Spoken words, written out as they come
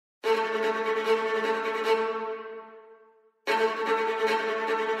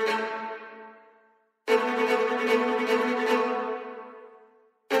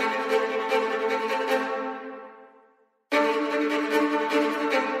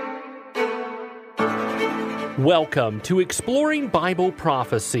Welcome to Exploring Bible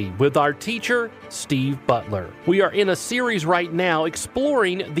Prophecy with our teacher, Steve Butler. We are in a series right now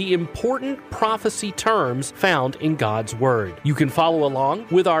exploring the important prophecy terms found in God's Word. You can follow along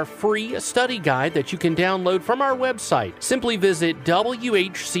with our free study guide that you can download from our website. Simply visit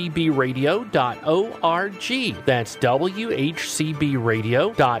whcbradio.org. That's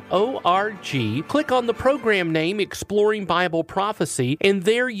whcbradio.org. Click on the program name Exploring Bible Prophecy, and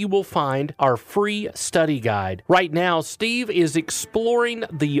there you will find our free study guide. Right now, Steve is exploring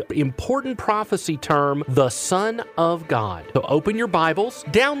the important prophecy term, the Son of God. So open your Bibles,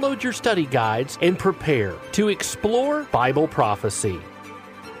 download your study guides, and prepare to explore Bible prophecy.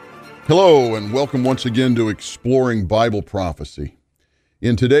 Hello, and welcome once again to Exploring Bible Prophecy.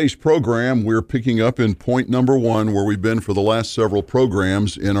 In today's program, we're picking up in point number 1, where we've been for the last several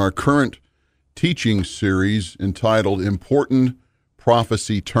programs in our current teaching series entitled Important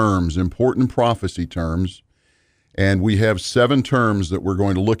Prophecy Terms. And we have 7 terms that we're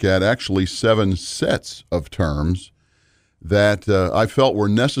going to look at, actually 7 sets of terms that I felt were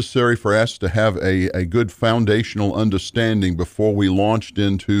necessary for us to have a good foundational understanding before we launched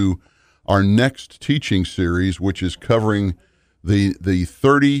into our next teaching series, which is covering the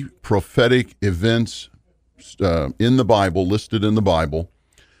 30 prophetic events in the Bible, listed in the Bible,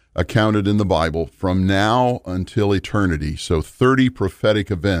 accounted in the Bible, from now until eternity. So 30 prophetic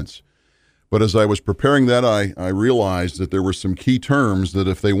events. But as I was preparing that, I realized that there were some key terms that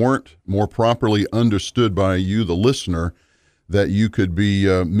if they weren't more properly understood by you, the listener, that you could be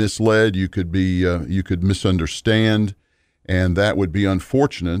misled, you could misunderstand, and that would be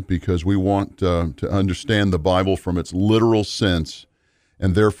unfortunate because we want to understand the Bible from its literal sense,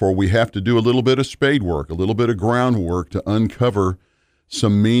 and therefore we have to do a little bit of spade work, a little bit of groundwork to uncover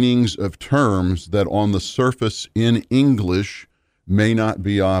some meanings of terms that on the surface in English may not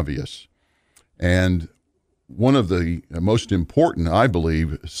be obvious. And one of the most important, I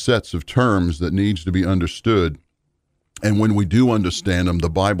believe, sets of terms that needs to be understood, and when we do understand them, the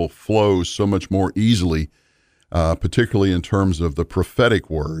Bible flows so much more easily, particularly in terms of the prophetic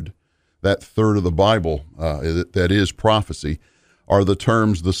word, that third of the Bible that is prophecy, are the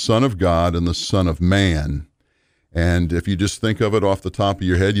terms the Son of God and the Son of Man. And if you just think of it off the top of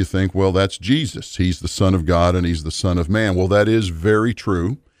your head, you think, well, that's Jesus. He's the Son of God and he's the Son of Man. Well, that is very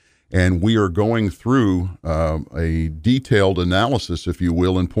true. And we are going through a detailed analysis, if you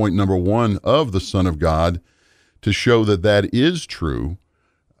will, in point number 1 of the Son of God to show that that is true,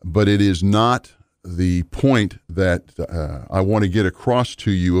 but it is not the point that I want to get across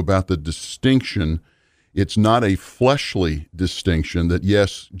to you about the distinction. It's not a fleshly distinction that,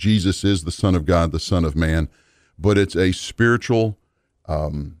 yes, Jesus is the Son of God, the Son of Man, but it's a spiritual,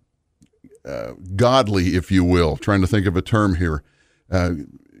 godly, if you will, trying to think of a term here.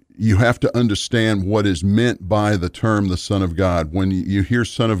 You have to understand what is meant by the term the Son of God. When you hear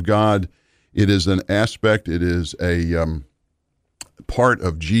Son of God, it is an aspect, it is a part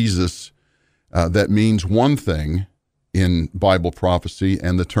of Jesus that means one thing in Bible prophecy,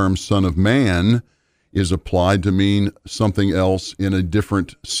 and the term Son of Man is applied to mean something else in a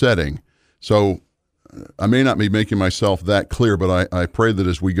different setting. So I may not be making myself that clear, but I pray that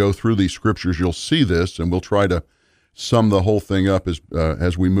as we go through these scriptures, you'll see this, and we'll try to sum the whole thing up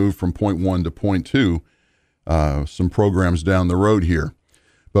as we move from point 1 to point 2, some programs down the road here.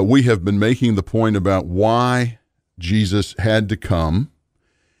 But we have been making the point about why Jesus had to come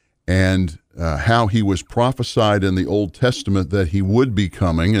and how he was prophesied in the Old Testament that he would be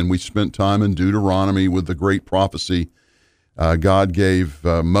coming, and we spent time in Deuteronomy with the great prophecy God gave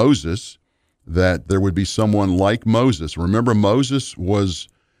Moses, that there would be someone like Moses. Remember, Moses was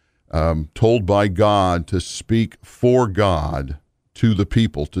told by God to speak for God to the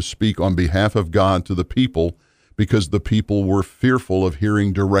people, to speak on behalf of God to the people, because the people were fearful of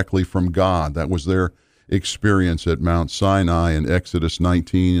hearing directly from God. That was their experience at Mount Sinai in Exodus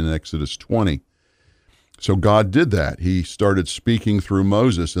 19 and Exodus 20. So God did that. He started speaking through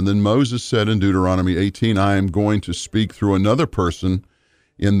Moses, and then Moses said in Deuteronomy 18, I am going to speak through another person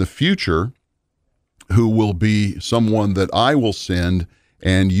in the future who will be someone that I will send,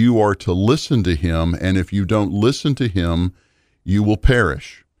 and you are to listen to him, and if you don't listen to him, you will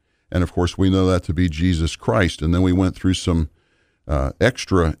perish. And of course, we know that to be Jesus Christ. And then we went through some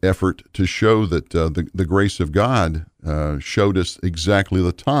extra effort to show that the grace of God showed us exactly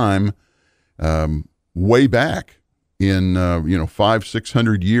the time way back in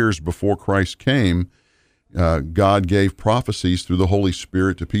 500-600 years before Christ came. God gave prophecies through the Holy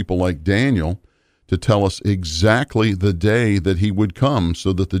Spirit to people like Daniel to tell us exactly the day that he would come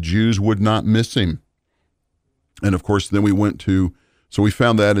so that the Jews would not miss him. And of course, then we went to, so we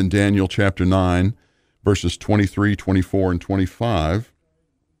found that in Daniel chapter 9. verses 23, 24, and 25,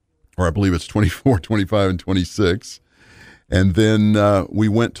 or I believe it's 24, 25, and 26. And then we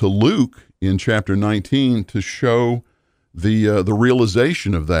went to Luke in chapter 19 to show the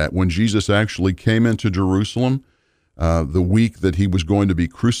realization of that when Jesus actually came into Jerusalem, the week that he was going to be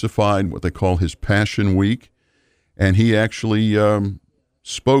crucified, what they call his Passion Week, and he actually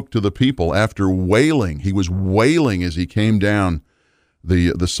spoke to the people after wailing. He was wailing as he came down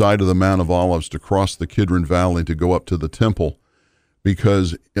the side of the Mount of Olives to cross the Kidron Valley to go up to the temple,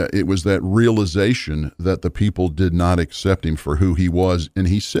 because it was that realization that the people did not accept him for who he was. And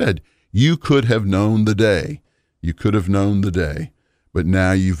he said, you could have known the day. You could have known the day, but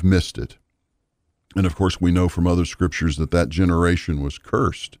now you've missed it. And of course, we know from other scriptures that that generation was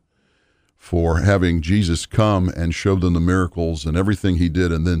cursed for having Jesus come and show them the miracles and everything he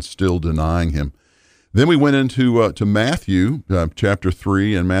did and then still denying him. Then we went into to Matthew chapter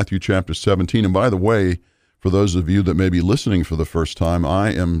 3 and Matthew chapter 17. And by the way, for those of you that may be listening for the first time,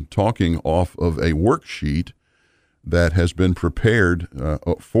 I am talking off of a worksheet that has been prepared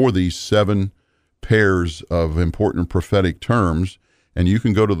for these 7 pairs of important prophetic terms. And you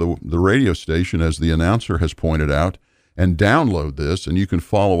can go to the radio station, as the announcer has pointed out, and download this, and you can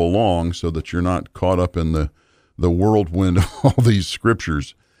follow along so that you're not caught up in the whirlwind of all these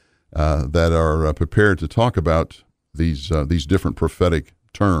scriptures that are prepared to talk about these different prophetic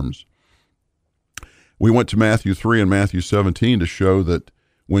terms. We went to Matthew 3 and Matthew 17 to show that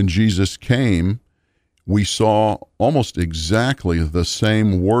when Jesus came, we saw almost exactly the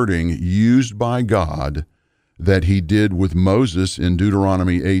same wording used by God that he did with Moses in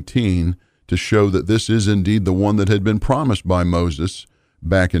Deuteronomy 18 to show that this is indeed the one that had been promised by Moses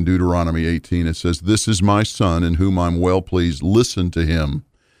back in Deuteronomy 18. It says, "This is my son in whom I'm well pleased. Listen to him."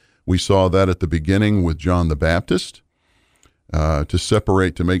 We saw that at the beginning with John the Baptist to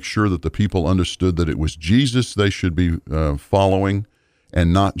separate, to make sure that the people understood that it was Jesus they should be following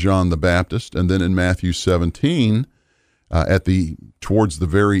and not John the Baptist. And then in Matthew 17, towards the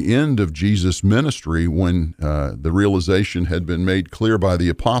very end of Jesus' ministry, when the realization had been made clear by the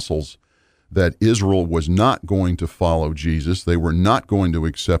apostles that Israel was not going to follow Jesus, they were not going to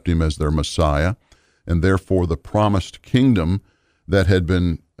accept him as their Messiah, and therefore the promised kingdom that had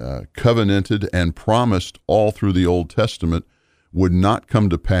been covenanted and promised all through the Old Testament would not come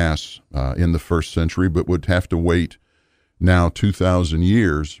to pass in the first century, but would have to wait now 2,000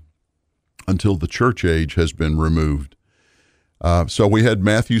 years until the church age has been removed. So we had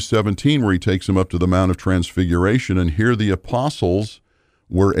Matthew 17 where he takes them up to the Mount of Transfiguration, and here the apostles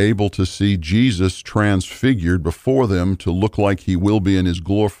were able to see Jesus transfigured before them to look like he will be in his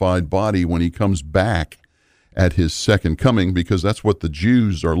glorified body when he comes back at his second coming, because that's what the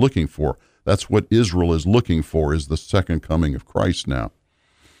Jews are looking for. That's what Israel is looking for, is the second coming of Christ now,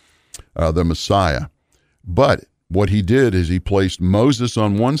 the Messiah. But what he did is he placed Moses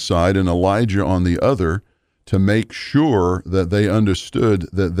on one side and Elijah on the other to make sure that they understood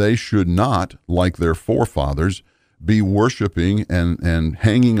that they should not, like their forefathers, be worshiping and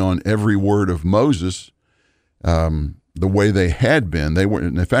hanging on every word of Moses the way they had been.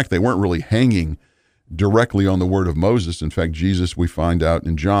 In fact, they weren't really hanging directly on the word of Moses. In fact, Jesus, we find out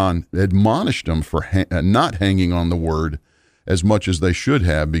in John, admonished them for not hanging on the word as much as they should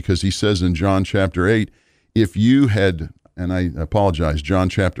have, because he says in John chapter 8, if you had, and I apologize, John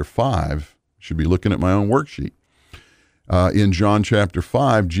chapter 5, should be looking at my own worksheet. In John chapter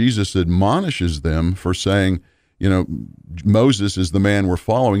 5, Jesus admonishes them for saying, Moses is the man we're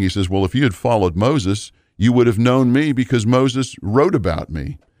following. He says, well, if you had followed Moses, you would have known me because Moses wrote about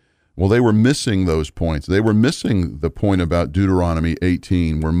me. Well, they were missing those points. They were missing the point about Deuteronomy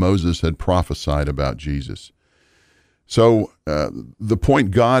 18 where Moses had prophesied about Jesus. So the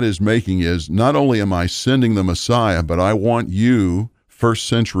point God is making is, not only am I sending the Messiah, but I want you, first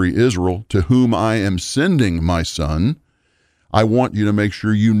century Israel, to whom I am sending my son, I want you to make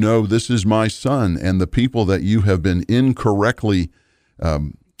sure you know this is my son, and the people that you have been incorrectly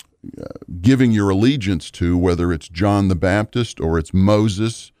giving your allegiance to, whether it's John the Baptist or it's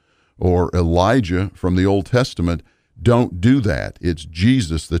Moses or Elijah from the Old Testament, don't do that. It's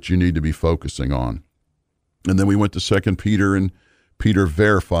Jesus that you need to be focusing on. And then we went to 2 Peter, and Peter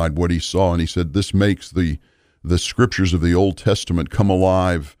verified what he saw, and he said this makes the scriptures of the Old Testament come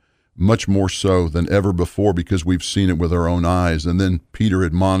alive much more so than ever before, because we've seen it with our own eyes. And then Peter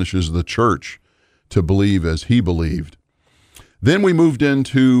admonishes the church to believe as he believed. Then we moved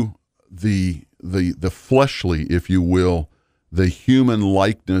into the fleshly, if you will, the human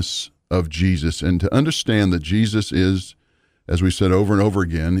likeness of Jesus, and to understand that Jesus is, as we said over and over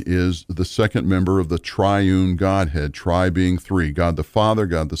again, is the second member of the triune Godhead, tri being three, God the Father,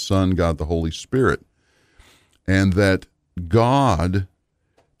 God the Son, God the Holy Spirit. and that God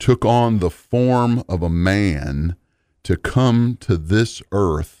took on the form of a man to come to this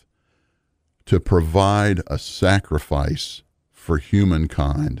earth to provide a sacrifice for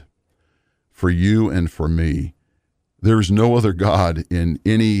humankind, for you and for me. There's no other God in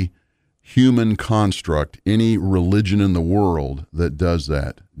any human construct, any religion in the world that does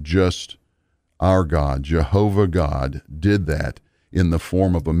that. Just our God, Jehovah God, did that in the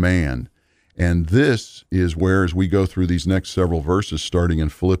form of a man. And this is where, as we go through these next several verses, starting in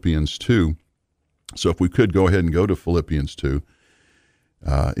Philippians 2, so if we could go ahead and go to Philippians 2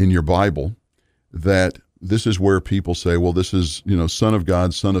 in your Bible, that this is where people say, well, this is, Son of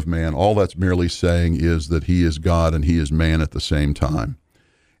God, Son of Man. All that's merely saying is that he is God and he is man at the same time.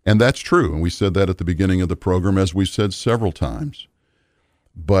 And that's true. And we said that at the beginning of the program, as we've said several times.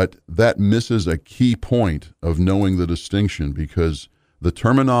 But that misses a key point of knowing the distinction, because the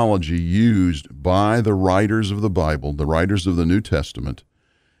terminology used by the writers of the Bible, the writers of the New Testament,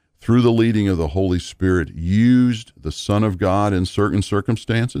 through the leading of the Holy Spirit, used the Son of God in certain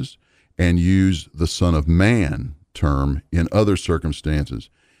circumstances and used the Son of Man term in other circumstances.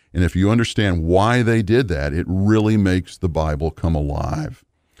 And if you understand why they did that, it really makes the Bible come alive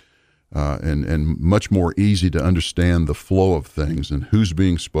and much more easy to understand the flow of things and who's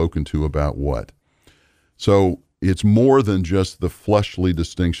being spoken to about what. So it's more than just the fleshly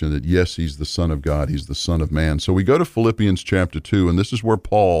distinction that, yes, he's the Son of God, he's the Son of Man. So we go to Philippians chapter 2, and this is where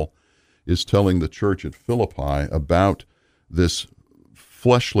Paul is telling the church at Philippi about this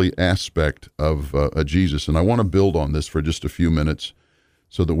fleshly aspect of Jesus. And I want to build on this for just a few minutes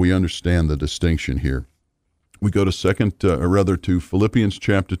so that we understand the distinction here. We go to Philippians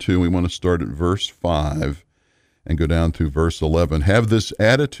chapter 2. We want to start at verse 5 and go down through verse 11. Have this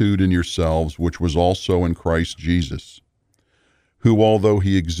attitude in yourselves, which was also in Christ Jesus, who, although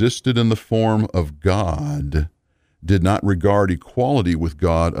he existed in the form of God, did not regard equality with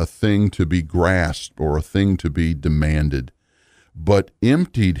God a thing to be grasped or a thing to be demanded, but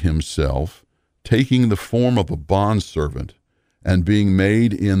emptied himself, taking the form of a bondservant, and being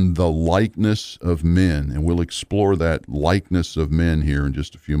made in the likeness of men. And we'll explore that likeness of men here in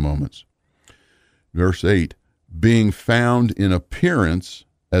just a few moments. Verse 8, being found in appearance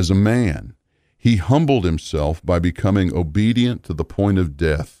as a man, he humbled himself by becoming obedient to the point of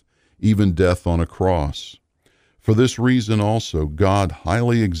death, even death on a cross. For this reason also God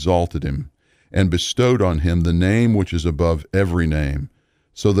highly exalted him and bestowed on him the name which is above every name,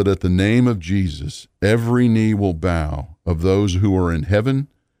 so that at the name of Jesus every knee will bow, of those who are in heaven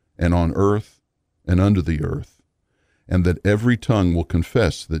and on earth and under the earth, and that every tongue will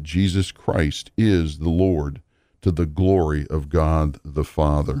confess that Jesus Christ is the Lord, to the glory of God the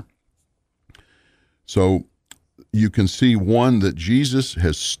Father. So you can see, one, that Jesus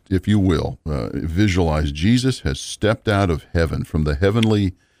has, if you will, visualize, Jesus has stepped out of heaven, from the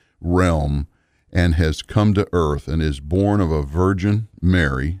heavenly realm, and has come to earth and is born of a Virgin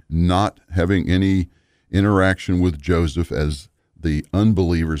Mary, not having any interaction with Joseph as the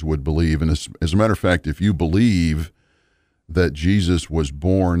unbelievers would believe. And as a matter of fact, if you believe that Jesus was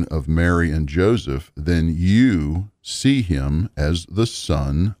born of Mary and Joseph, then you see him as the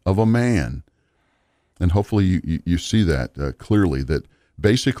Son of a man. And hopefully you see that clearly, that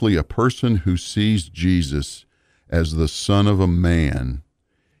basically a person who sees Jesus as the Son of a man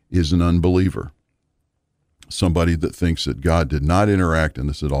is an unbeliever. Somebody that thinks that God did not interact in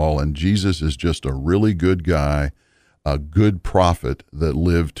this at all, and Jesus is just a really good guy, a good prophet that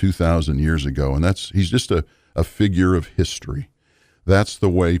lived 2,000 years ago. And he's just a figure of history. That's the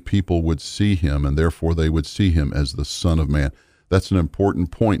way people would see him, and therefore they would see him as the Son of Man. That's an important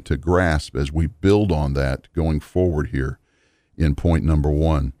point to grasp as we build on that going forward here in point number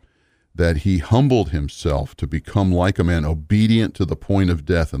 1, that he humbled himself to become like a man, obedient to the point of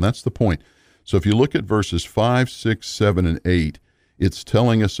death. And that's the point. So if you look at verses 5, 6, 7, and 8, it's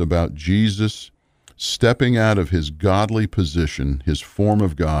telling us about Jesus stepping out of his godly position, his form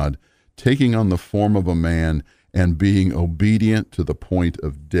of God, taking on the form of a man, and being obedient to the point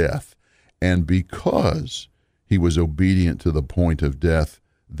of death. And because he was obedient to the point of death,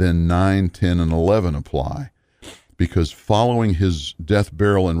 then 9, 10, and 11 apply. Because following his death,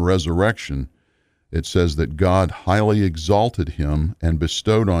 burial, and resurrection, it says that God highly exalted him and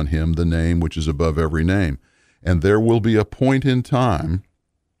bestowed on him the name which is above every name. And there will be a point in time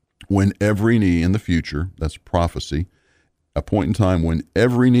when every knee in the future, that's prophecy, a point in time when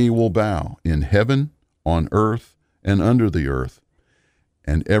every knee will bow in heaven, on earth, and under the earth,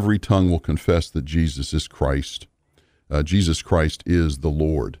 and every tongue will confess that Jesus is Christ. Jesus Christ is the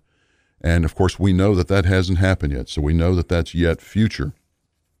Lord. And of course, we know that that hasn't happened yet, so we know that that's yet future.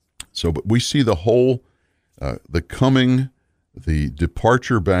 So, but we see the whole the coming, the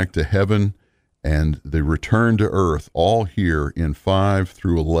departure back to heaven, and the return to earth, all here in 5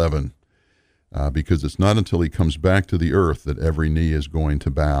 through 11, because it's not until he comes back to the earth that every knee is going to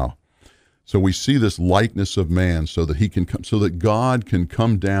bow. So we see this likeness of man, so that he can come, so that God can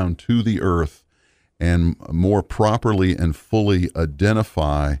come down to the earth and more properly and fully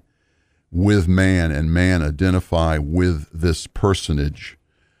identify with man, and man identify with this personage,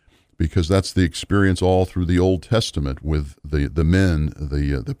 because that's the experience all through the Old Testament with the men,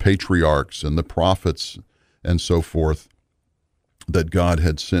 the patriarchs and the prophets and so forth that God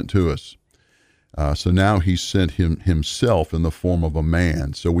had sent to us. So now he sent himself in the form of a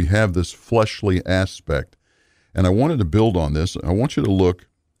man. So we have this fleshly aspect. And I wanted to build on this. I want you to look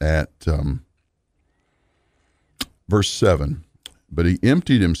at verse 7. But he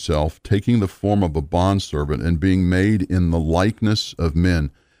emptied himself, taking the form of a bondservant and being made in the likeness of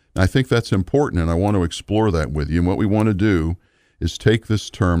men. And I think that's important, and I want to explore that with you. And what we want to do is take this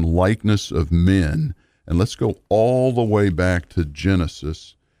term, likeness of men, and let's go all the way back to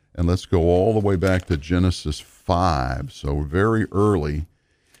Genesis, and let's go all the way back to Genesis 5. So very early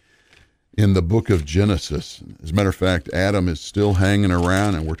in the book of Genesis. As a matter of fact, Adam is still hanging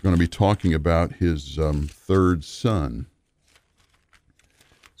around, and we're going to be talking about his third son.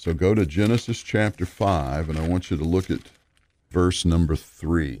 So go to Genesis chapter 5, and I want you to look at verse number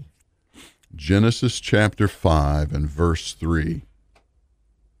 3. Genesis chapter 5 and verse 3.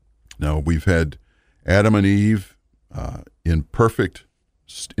 Now, we've had Adam and Eve in a perfect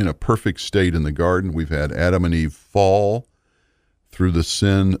state in the garden. We've had Adam and Eve fall through the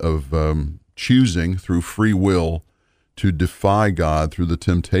sin of choosing through free will to defy God through the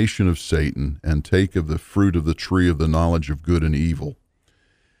temptation of Satan and take of the fruit of the tree of the knowledge of good and evil.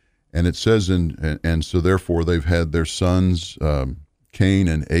 And it says, and so therefore they've had their sons, Cain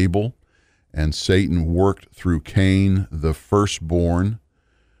and Abel, and Satan worked through Cain, the firstborn,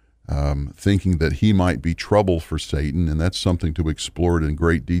 thinking that he might be trouble for Satan, and that's something to explore in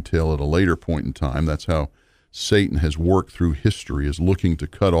great detail at a later point in time. That's how Satan has worked through history, is looking to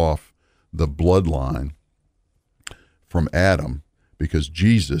cut off the bloodline from Adam, because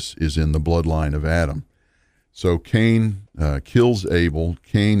Jesus is in the bloodline of Adam. So Cain kills Abel,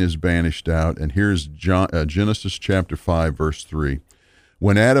 Cain is banished out, and here's Genesis chapter 5, verse 3.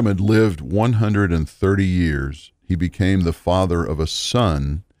 When Adam had lived 130 years, he became the father of a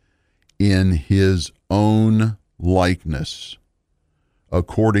son in his own likeness,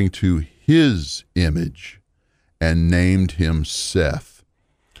 according to his image, and named him Seth.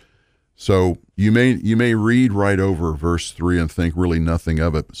 So you may read right over verse 3 and think really nothing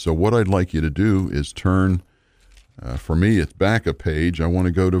of it. So what I'd like you to do is turn, for me, it's back a page. I want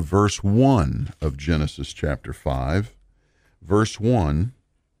to go to verse 1 of Genesis chapter 5. Verse 1,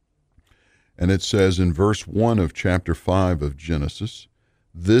 and it says in verse 1 of chapter 5 of Genesis,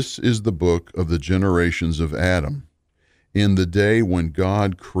 "This is the book of the generations of Adam. In the day when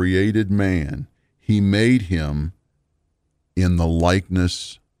God created man, he made him in the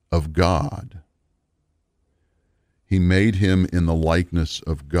likeness of God." He made him in the likeness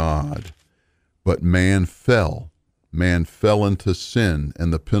of God. But man fell. Man fell into sin,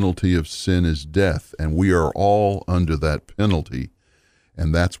 and the penalty of sin is death, and we are all under that penalty.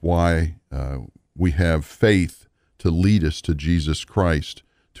 And that's why we have faith to lead us to Jesus Christ,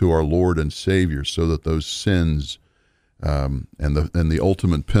 to our Lord and Savior, so that those sins and the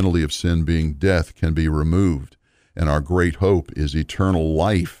ultimate penalty of sin being death can be removed. And our great hope is eternal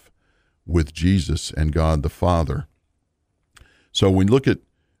life with Jesus and God the Father. So we look at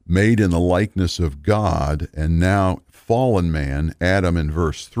made in the likeness of God, and now fallen man, Adam in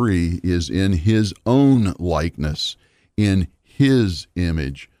verse 3, is in his own likeness, in his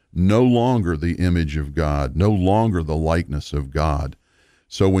image, no longer the image of God, no longer the likeness of God.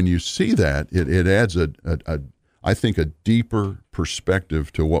 So when you see that, it adds I think a deeper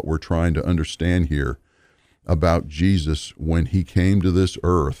perspective to what we're trying to understand here about Jesus. When he came to this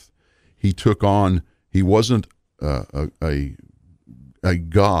earth, he took on, he wasn't a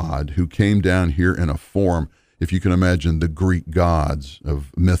God who came down here in a form, if you can imagine the Greek gods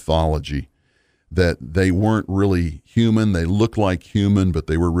of mythology, that they weren't really human. They looked like human, but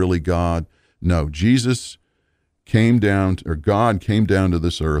they were really God. No, Jesus came down, or God came down to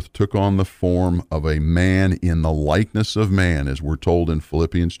this earth, took on the form of a man in the likeness of man, as we're told in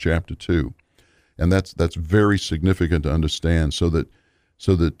Philippians chapter 2. And that's very significant to understand, so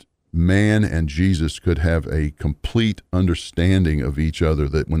that man and Jesus could have a complete understanding of each other,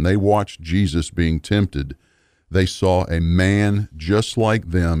 that when they watched Jesus being tempted, they saw a man just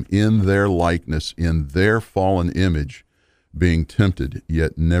like them in their likeness, in their fallen image, being tempted,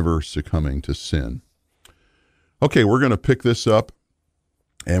 yet never succumbing to sin. Okay, we're going to pick this up,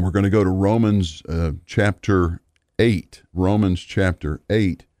 and we're going to go to Romans chapter 8. Romans chapter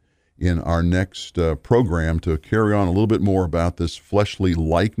 8 in our next program to carry on a little bit more about this fleshly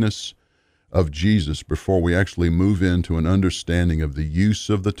likeness of Jesus before we actually move into an understanding of the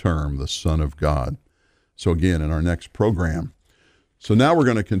use of the term, the Son of God. So again, in our next program. So now we're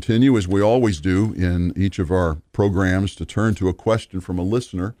going to continue, as we always do in each of our programs, to turn to a question from a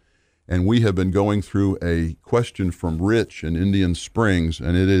listener. And we have been going through a question from Rich in Indian Springs,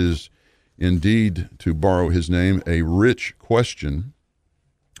 and it is indeed, to borrow his name, a rich question,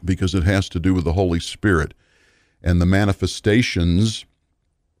 because it has to do with the Holy Spirit and the manifestations,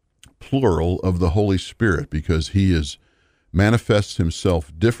 plural, of the Holy Spirit, because he manifests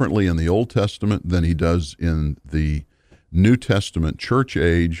himself differently in the Old Testament than he does in the New Testament church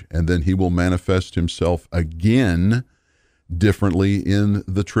age, and then he will manifest himself again differently in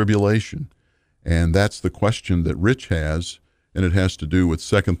the tribulation. And that's the question that Rich has, and it has to do with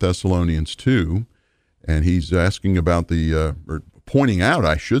 2 Thessalonians 2, and he's asking about or pointing out,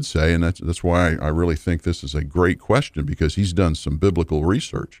 I should say, and that's why I really think this is a great question, because he's done some biblical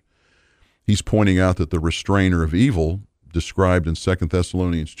research. He's pointing out that the restrainer of evil described in 2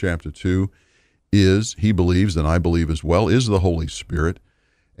 Thessalonians chapter 2 is, he believes, and I believe as well, is the Holy Spirit.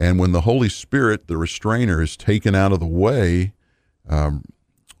 And when the Holy Spirit, the restrainer, is taken out of the way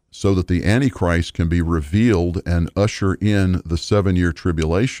so that the Antichrist can be revealed and usher in the 7-year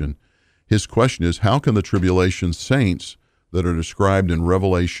tribulation, his question is, how can the tribulation saints that are described in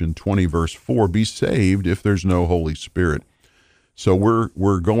Revelation 20, verse 4, be saved if there's no Holy Spirit? So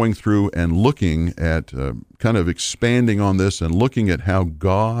we're going through and looking at kind of expanding on this and looking at how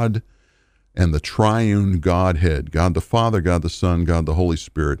God and the triune Godhead, God the Father, God the Son, God the Holy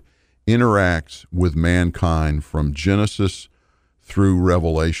Spirit, interacts with mankind from Genesis through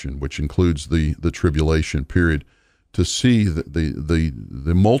Revelation, which includes the tribulation period, to see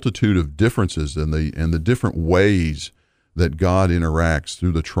the multitude of differences and the different ways that God interacts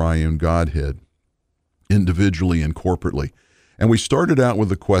through the triune Godhead, individually and corporately. And we started out with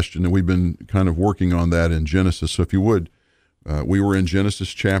the question, and we've been kind of working on that in Genesis. So if you would, we were in Genesis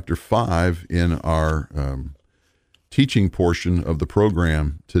chapter 5 in our teaching portion of the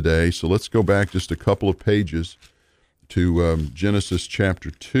program today. So let's go back just a couple of pages to Genesis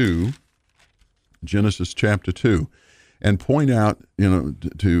chapter 2. Genesis chapter 2. And point out,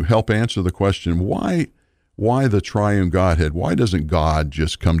 to help answer the question, why the triune Godhead? Why doesn't God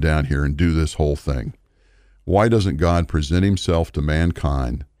just come down here and do this whole thing? Why doesn't God present himself to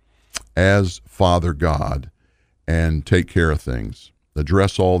mankind as Father God and take care of things,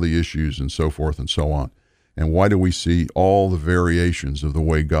 address all the issues and so forth and so on? And why do we see all the variations of the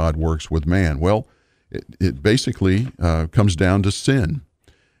way God works with man? Well, it basically comes down to sin.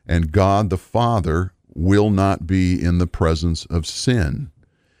 And God the Father will not be in the presence of sin.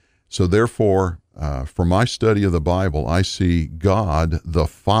 So therefore, for my study of the Bible, I see God the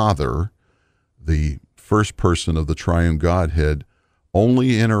Father, the first person of the triune Godhead,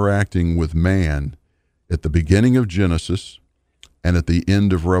 only interacting with man at the beginning of Genesis and at the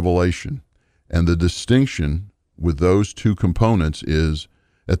end of Revelation. And the distinction with those two components is,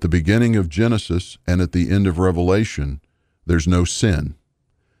 at the beginning of Genesis and at the end of Revelation, there's no sin.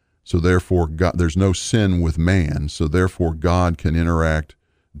 So therefore, there's no sin with man. So therefore, God can interact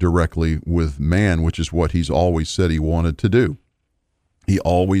directly with man, which is what he's always said he wanted to do. He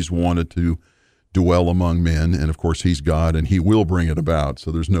always wanted to dwell among men, and of course he's God, and he will bring it about, so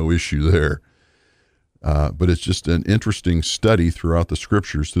there's no issue there. But it's just an interesting study throughout the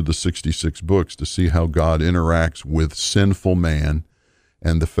Scriptures, through the 66 books, to see how God interacts with sinful man,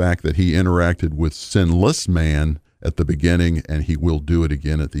 and the fact that he interacted with sinless man at the beginning, and he will do it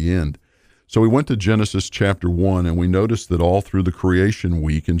again at the end. So we went to Genesis chapter 1, and we noticed that all through the creation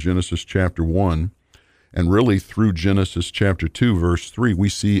week in Genesis chapter 1, and really through Genesis chapter 2, verse 3, we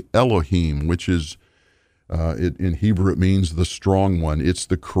see Elohim, which is, in Hebrew it means the strong one. It's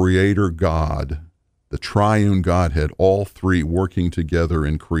the creator God, the triune Godhead, all three working together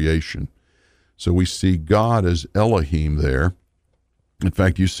in creation. So we see God as Elohim there. In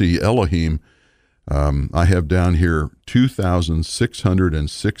fact, you see Elohim, I have down here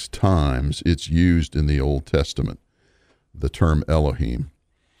 2,606 times it's used in the Old Testament, the term Elohim.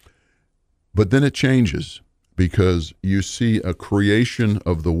 But then it changes, because you see a creation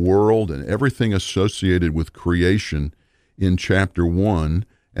of the world and everything associated with creation in chapter 1,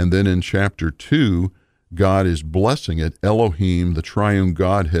 and then in chapter 2, God is blessing it. Elohim, the triune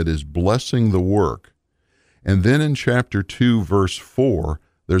Godhead, is blessing the work. And then in chapter 2, verse 4,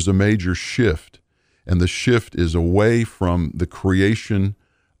 there's a major shift. And the shift is away from the creation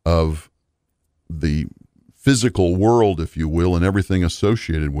of the physical world, if you will, and everything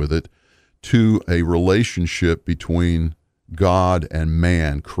associated with it, to a relationship between God and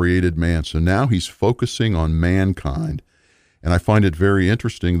man, created man. So now he's focusing on mankind. And I find it very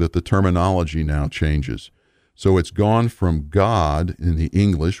interesting that the terminology now changes. So it's gone from God in the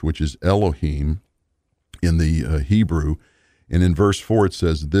English, which is Elohim in the Hebrew. And in verse 4 it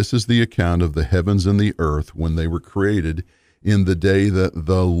says, "This is the account of the heavens and the earth when they were created in the day that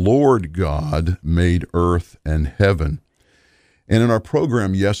the Lord God made earth and heaven." And in our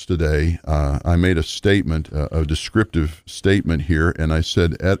program yesterday, I made a statement, a descriptive statement here, and I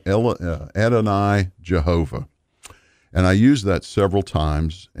said, Adonai Jehovah. And I used that several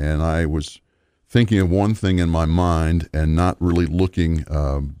times, and I was thinking of one thing in my mind and not really looking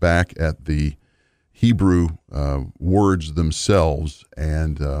back at the Hebrew words themselves.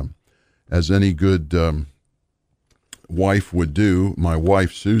 And as any good wife would do, my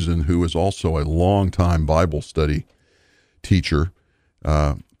wife, Susan, who is also a longtime Bible study teacher,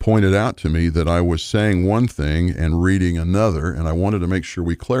 pointed out to me that I was saying one thing and reading another, and I wanted to make sure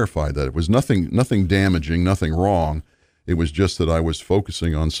we clarified that. It was nothing damaging, nothing wrong. It was just that I was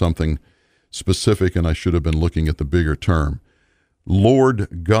focusing on something specific, and I should have been looking at the bigger term.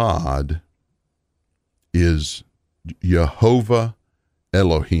 Lord God is Yehovah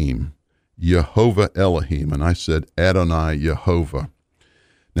Elohim. Yehovah Elohim. And I said Adonai Yehovah.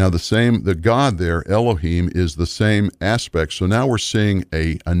 Now the God there, Elohim, is the same aspect. So now we're seeing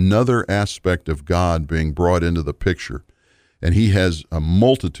another aspect of God being brought into the picture. And he has a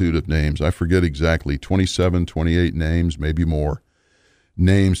multitude of names. I forget exactly, 27, 28 names, maybe more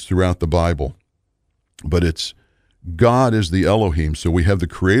names throughout the Bible. But it's God is the Elohim. So we have the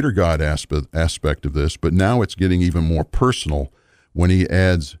Creator God aspect of this, but now it's getting even more personal when he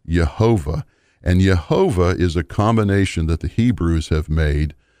adds Yehovah. And Yehovah is a combination that the Hebrews have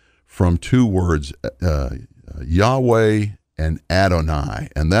made from two words, Yahweh and Adonai.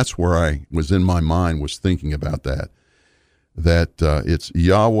 And that's where I was in my mind, was thinking about that it's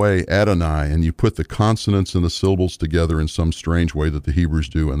Yahweh, Adonai, and you put the consonants and the syllables together in some strange way that the Hebrews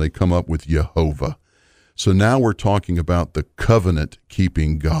do, and they come up with Yehovah. So now we're talking about the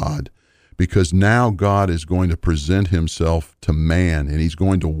covenant-keeping God, because now God is going to present himself to man, and he's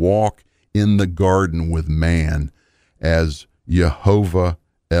going to walk in the garden with man as Yehovah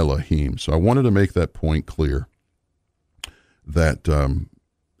Elohim. So I wanted to make that point clear, that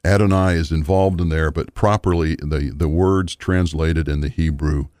Adonai is involved in there, but properly the words translated in the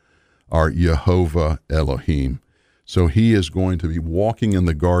Hebrew are Yehovah Elohim. So he is going to be walking in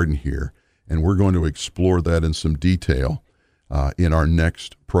the garden here, and we're going to explore that in some detail in our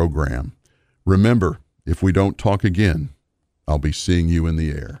next program. Remember, if we don't talk again, I'll be seeing you in the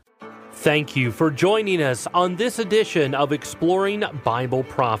air. Thank you for joining us on this edition of Exploring Bible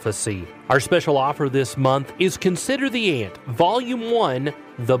Prophecy. Our special offer this month is Consider the Ant, Volume 1,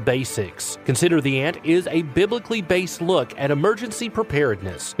 The Basics. Consider the Ant is a biblically based look at emergency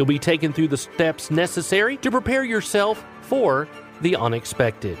preparedness. You'll be taken through the steps necessary to prepare yourself for the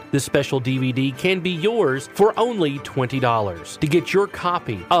unexpected. This special DVD can be yours for only $20. To get your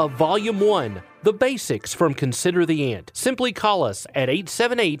copy of Volume 1, The Basics from Consider the Ant, simply call us at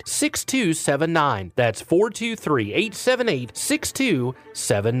 878-6279. That's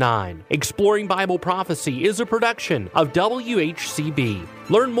 423-878-6279. Exploring Bible Prophecy is a production of WHCB.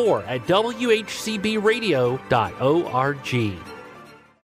 Learn more at WHCBradio.org.